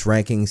consensus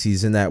rankings,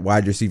 he's in that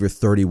wide receiver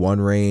 31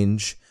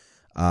 range.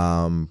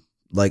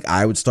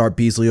 I would start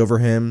Beasley over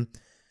him.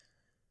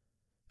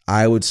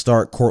 I would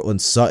start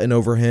Cortland Sutton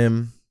over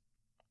him.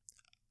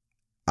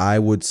 I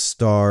would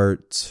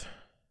start...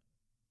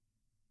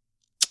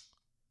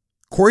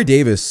 Corey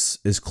Davis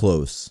is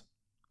close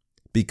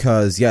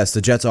because, yes,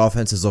 the Jets'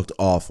 offense has looked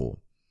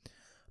awful.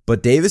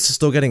 But Davis is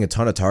still getting a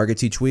ton of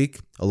targets each week.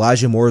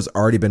 Elijah Moore has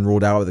already been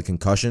ruled out with a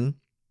concussion.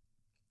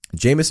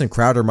 Jamison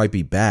Crowder might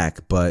be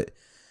back, but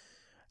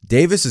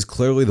Davis is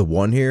clearly the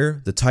one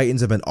here. The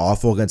Titans have been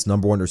awful against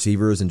number 1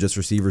 receivers and just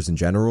receivers in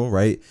general,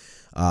 right?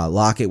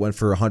 Lockett went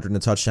for 100 and a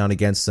touchdown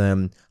against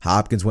them.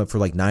 Hopkins went for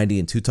like 90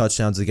 and 2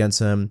 touchdowns against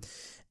them.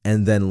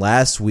 And then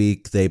last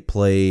week they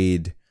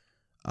played...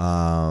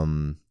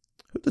 who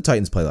did the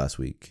Titans play last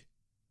week?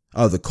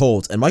 Oh, the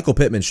Colts. And Michael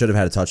Pittman should have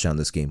had a touchdown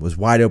this game. Was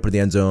wide open in the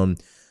end zone.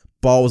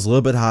 Ball was a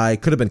little bit high.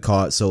 Could have been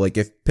caught. So, like,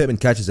 if Pittman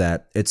catches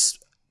that, it's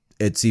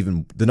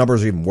even, the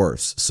numbers are even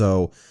worse.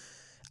 So,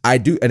 I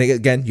do, and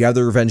again, you have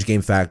the revenge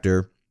game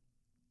factor.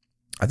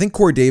 I think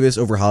Corey Davis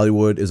over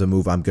Hollywood is a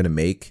move I'm going to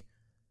make.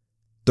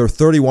 They're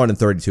 31 and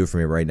 32 for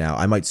me right now.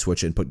 I might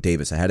switch it and put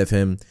Davis ahead of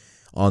him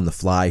on the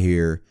fly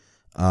here.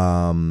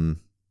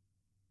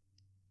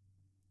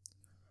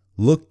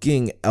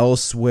 Looking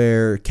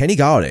elsewhere, Kenny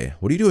Golladay.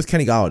 What do you do with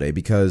Kenny Golladay?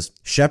 Because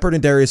Shepard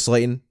and Darius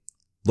Slayton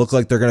look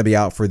like they're going to be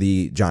out for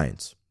the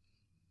Giants.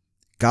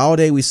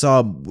 Golladay, we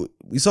saw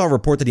a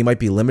report that he might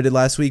be limited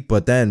last week,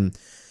 but then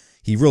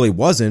he really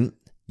wasn't.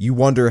 You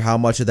wonder how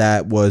much of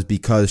that was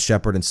because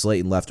Shepard and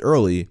Slayton left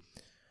early.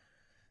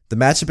 The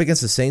matchup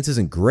against the Saints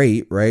isn't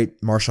great, right?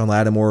 Marshawn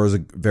Lattimore is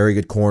a very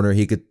good corner.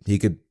 He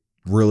could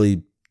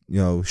really,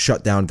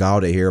 shut down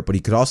Golladay here, but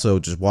he could also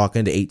just walk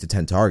into 8 to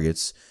 10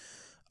 targets.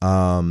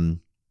 And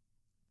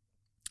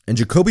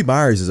Jacoby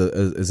Myers is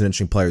an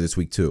interesting player this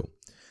week too.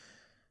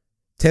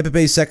 Tampa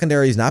Bay's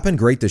secondary has not been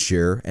great this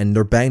year, and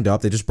they're banged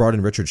up. They just brought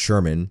in Richard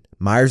Sherman.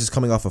 Myers is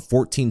coming off a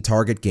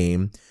 14-target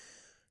game.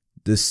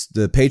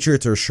 The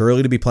Patriots are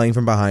surely to be playing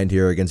from behind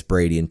here against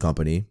Brady and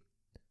company,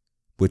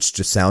 which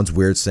just sounds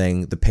weird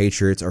saying the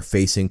Patriots are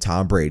facing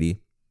Tom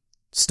Brady.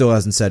 Still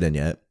hasn't set in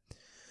yet.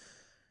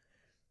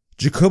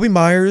 Jacoby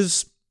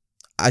Myers,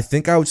 I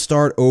think I would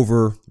start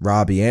over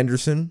Robbie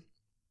Anderson.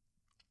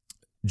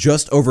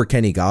 Just over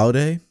Kenny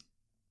Golladay.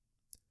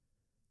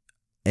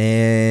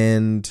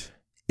 And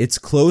it's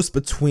close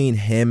between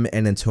him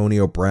and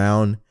Antonio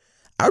Brown.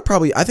 I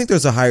think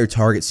there's a higher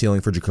target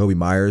ceiling for Jacoby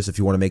Myers if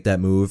you want to make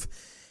that move.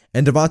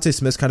 And Devontae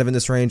Smith's kind of in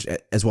this range,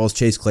 as well as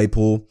Chase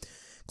Claypool.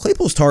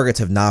 Claypool's targets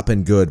have not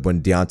been good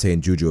when Deontay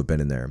and Juju have been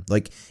in there.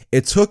 Like,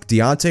 it took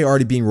Deontay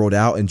already being rolled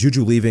out and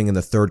Juju leaving in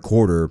the third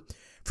quarter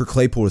for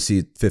Claypool to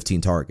see 15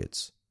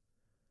 targets.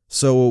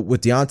 So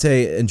with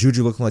Deontay and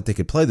Juju looking like they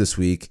could play this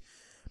week,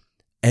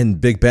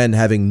 and Big Ben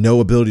having no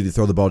ability to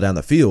throw the ball down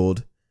the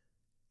field,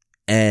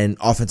 and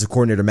offensive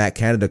coordinator Matt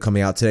Canada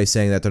coming out today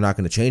saying that they're not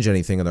going to change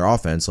anything in their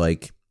offense,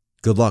 like,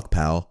 good luck,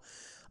 pal.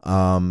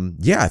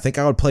 I think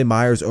I would play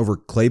Myers over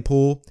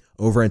Claypool,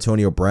 over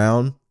Antonio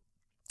Brown.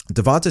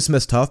 Devonta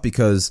Smith's tough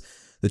because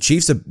the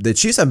Chiefs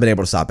haven't been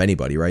able to stop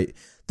anybody, right?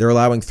 They're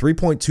allowing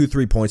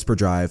 3.23 points per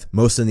drive,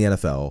 most in the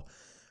NFL.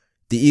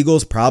 The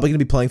Eagles probably going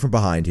to be playing from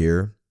behind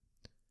here.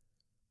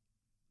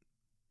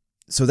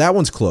 So that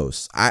one's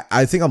close.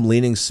 I think I'm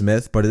leaning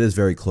Smith, but it is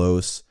very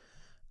close.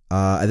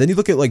 And then you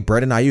look at like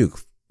Brandon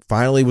Ayuk.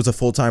 Finally was a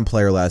full-time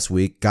player last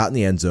week, got in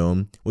the end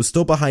zone, was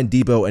still behind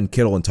Debo and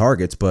Kittle in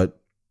targets,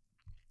 but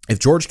if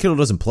George Kittle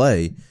doesn't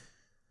play,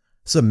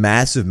 it's a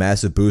massive,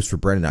 massive boost for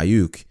Brandon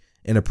Ayuk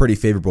in a pretty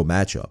favorable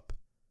matchup.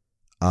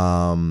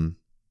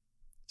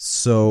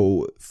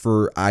 So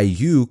for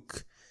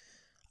Ayuk,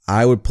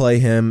 I would play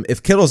him.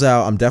 If Kittle's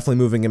out, I'm definitely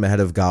moving him ahead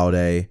of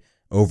Golladay,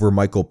 over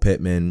Michael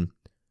Pittman,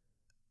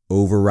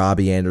 over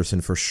Robbie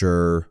Anderson for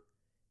sure,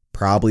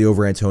 probably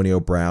over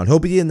Antonio Brown. He'll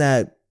be in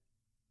that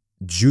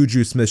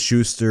Juju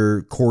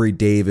Smith-Schuster, Corey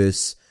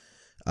Davis,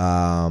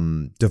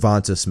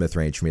 Devonta Smith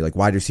range for me, like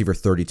wide receiver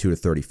 32 to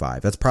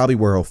 35. That's probably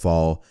where he'll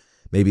fall,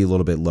 maybe a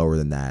little bit lower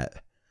than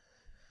that.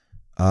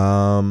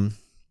 All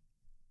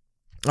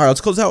right,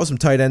 let's close out with some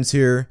tight ends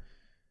here.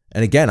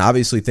 And again,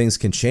 obviously things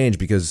can change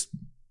because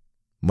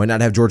might not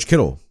have George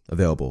Kittle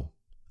available.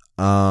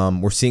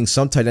 We're seeing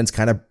some tight ends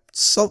kind of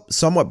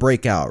somewhat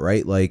break out,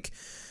 right? Like,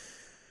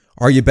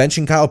 are you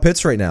benching Kyle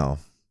Pitts right now?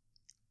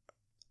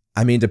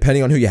 I mean,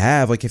 depending on who you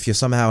have, like if you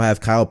somehow have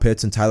Kyle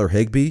Pitts and Tyler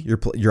Higbee,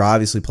 you're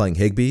obviously playing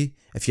Higbee.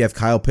 If you have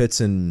Kyle Pitts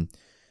and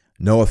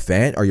Noah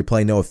Fant, are you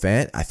playing Noah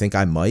Fant? I think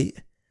I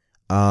might.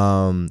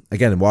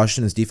 Again,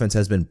 Washington's defense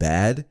has been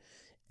bad,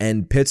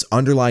 and Pitts'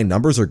 underlying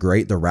numbers are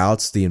great. The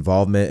routes, the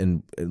involvement,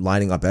 and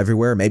lining up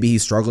everywhere. Maybe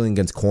he's struggling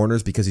against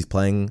corners because he's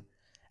playing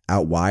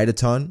out wide a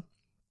ton.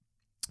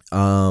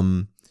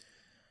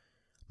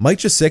 Mike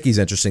Gesicki's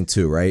interesting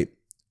too, right?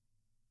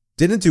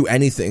 Didn't do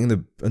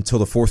anything until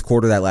the fourth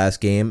quarter of that last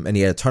game, and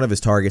he had a ton of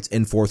his targets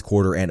in fourth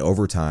quarter and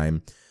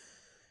overtime.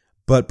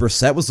 But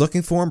Brissett was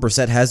looking for him.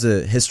 Brissett has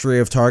a history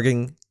of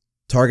targeting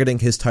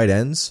his tight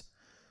ends.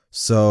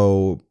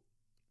 So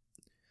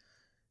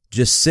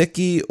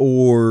Gesicki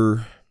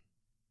or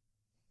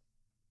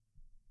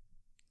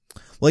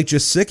like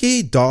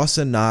Gesicki,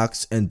 Dawson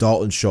Knox, and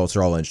Dalton Schultz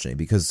are all interesting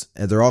because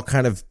they're all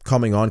kind of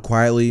coming on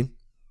quietly.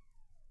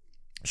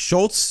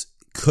 Schultz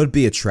could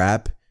be a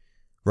trap,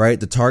 right?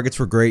 The targets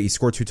were great. He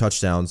scored 2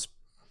 touchdowns,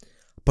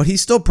 but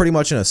he's still pretty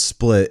much in a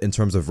split in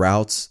terms of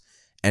routes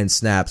and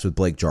snaps with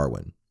Blake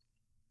Jarwin.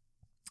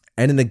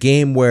 And in a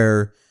game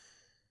where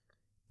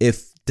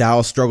if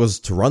Dallas struggles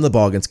to run the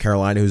ball against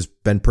Carolina, who's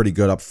been pretty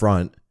good up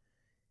front,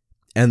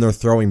 and they're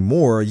throwing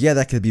more, yeah,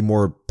 that could be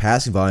more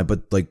passing volume,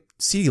 but like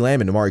CeeDee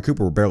Lamb and Amari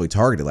Cooper were barely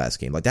targeted last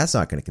game. Like that's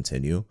not going to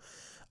continue.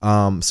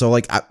 So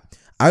like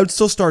I would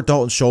still start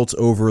Dalton Schultz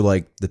over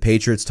like the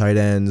Patriots tight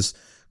ends,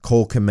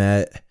 Cole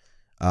Kmet.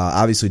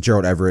 Obviously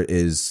Gerald Everett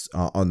is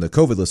on the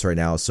COVID list right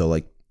now, so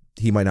like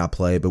he might not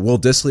play, but Will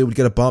Dissly would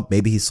get a bump.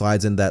 Maybe he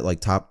slides in that like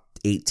top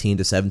 18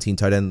 to 17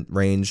 tight end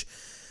range.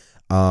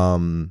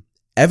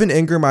 Evan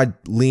Ingram, I'd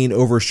lean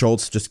over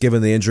Schultz just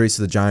given the injuries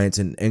to the Giants,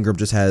 and Ingram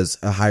just has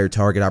a higher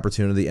target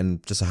opportunity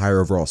and just a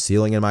higher overall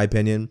ceiling in my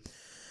opinion.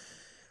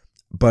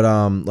 But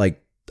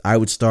like I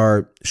would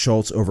start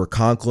Schultz over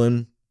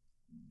Conklin.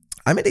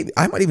 I might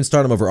even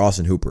start him over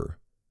Austin Hooper.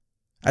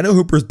 I know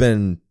Hooper's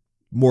been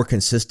more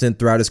consistent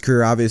throughout his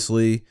career,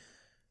 obviously,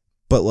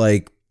 but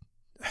like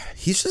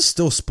he's just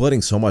still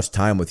splitting so much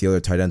time with the other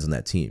tight ends on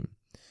that team.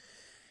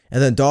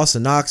 And then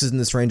Dawson Knox is in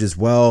this range as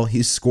well.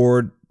 He's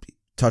scored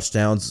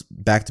touchdowns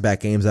back-to-back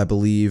games, I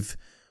believe.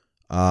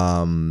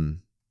 Or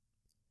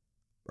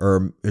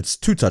it's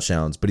 2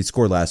 touchdowns, but he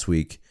scored last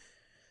week.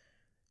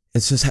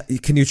 It's just,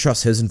 can you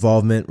trust his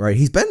involvement, right?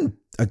 He's been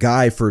a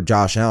guy for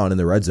Josh Allen in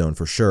the red zone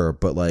for sure,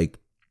 but like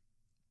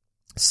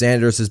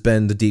Sanders has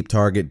been the deep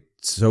target.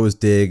 So is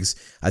Diggs.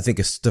 I think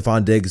a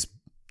Stephon Diggs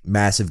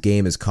massive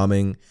game is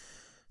coming.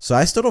 So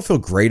I still don't feel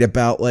great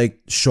about like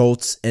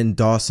Schultz and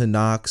Dawson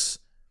Knox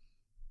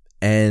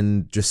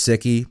and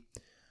Gesicki.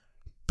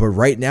 But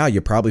right now,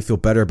 you probably feel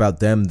better about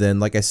them than,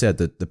 like I said,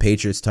 the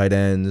Patriots tight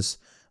ends,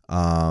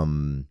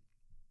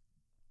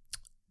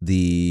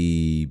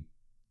 the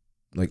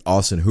like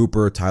Austin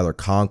Hooper, Tyler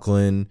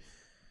Conklin.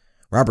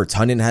 Robert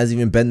Tonyan hasn't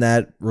even been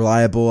that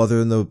reliable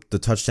other than the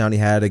touchdown he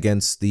had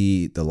against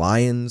the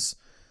Lions.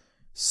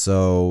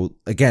 So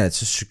again, it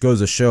just goes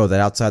to show that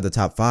outside the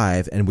top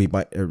 5, and we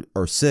might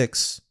or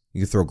 6,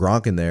 you can throw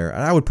Gronk in there,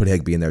 and I would put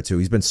Higbee in there too.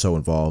 He's been so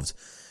involved.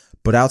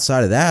 But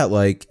outside of that,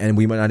 like, and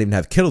we might not even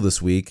have Kittle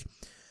this week.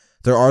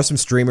 There are some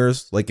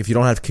streamers, like if you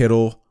don't have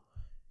Kittle,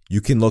 you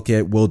can look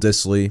at Will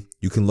Dissly.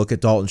 You can look at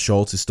Dalton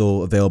Schultz, who's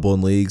still available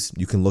in leagues.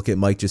 You can look at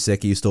Mike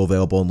Gesicki, who's still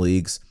available in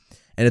leagues.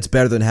 And it's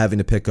better than having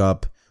to pick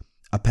up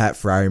a Pat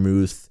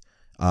Freiermuth,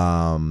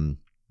 one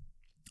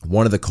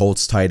of the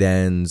Colts tight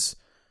ends.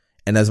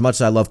 And as much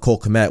as I love Cole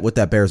Kmet with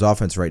that Bears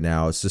offense right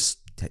now, it's just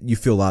you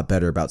feel a lot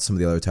better about some of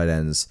the other tight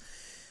ends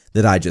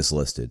that I just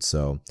listed.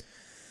 So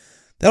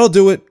that'll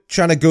do it.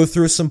 Trying to go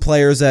through some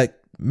players that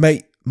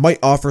might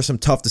offer some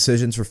tough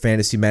decisions for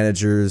fantasy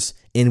managers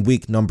in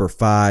week number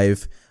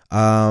 5.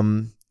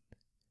 And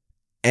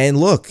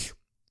look,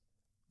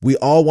 we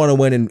all want to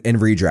win in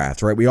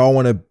redraft, right? We all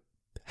want to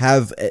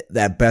have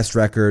that best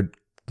record,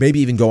 maybe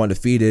even go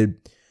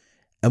undefeated,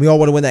 and we all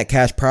want to win that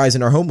cash prize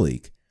in our home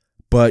league.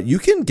 But you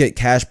can get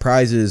cash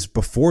prizes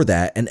before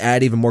that and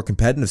add even more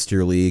competitiveness to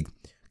your league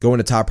going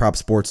to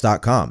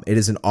toppropsports.com. It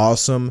is an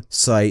awesome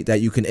site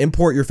that you can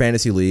import your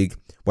fantasy league,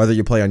 whether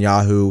you play on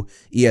Yahoo,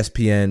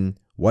 ESPN,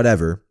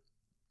 whatever.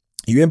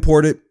 You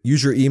import it,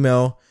 use your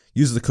email,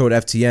 use the code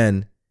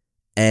FTN,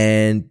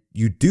 and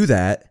you do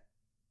that,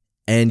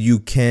 and you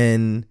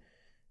can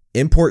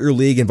import your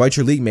league, invite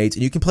your league mates,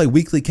 and you can play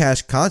weekly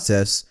cash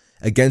contests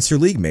against your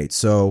league mates.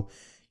 So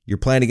you're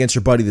playing against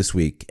your buddy this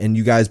week, and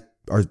you guys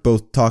are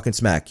both talking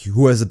smack.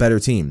 Who has a better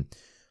team?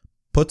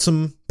 Put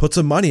some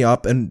money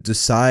up and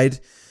decide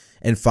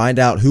and find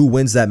out who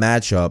wins that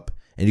matchup,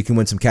 and you can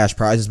win some cash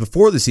prizes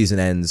before the season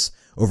ends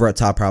over at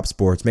Top Prop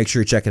Sports. Make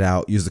sure you check it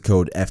out. Use the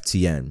code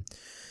FTN.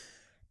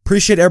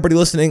 Appreciate everybody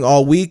listening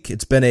all week.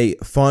 It's been a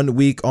fun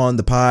week on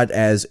the pod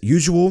as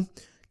usual.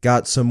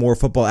 Got some more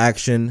football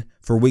action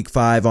for week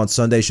 5 on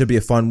Sunday. Should be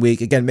a fun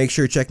week. Again, make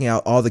sure you're checking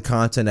out all the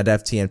content at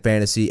FTN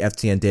Fantasy,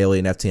 FTN Daily,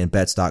 and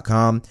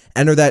FTNBets.com.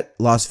 Enter that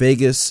Las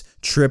Vegas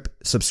trip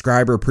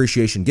subscriber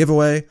appreciation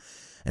giveaway,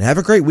 and have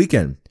a great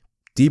weekend.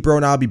 D-Bro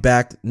and I'll be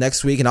back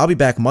next week, and I'll be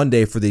back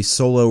Monday for the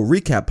solo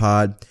recap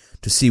pod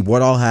to see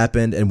what all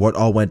happened and what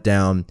all went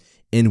down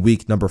in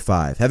week number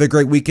 5. Have a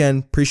great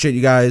weekend. Appreciate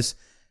you guys.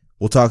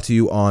 We'll talk to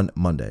you on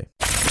Monday.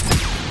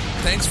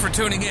 Thanks for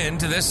tuning in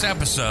to this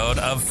episode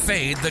of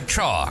Fade the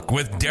Chalk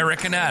with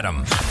Derek and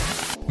Adam.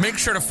 Make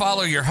sure to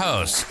follow your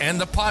hosts and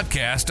the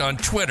podcast on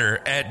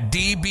Twitter at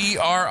DBRO_FFB,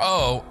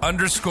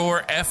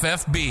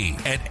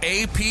 at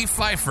AP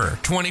Pfeiffer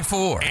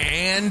 24,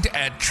 and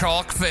at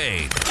Chalk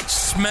Fade.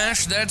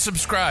 Smash that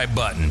subscribe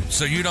button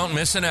so you don't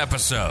miss an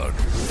episode.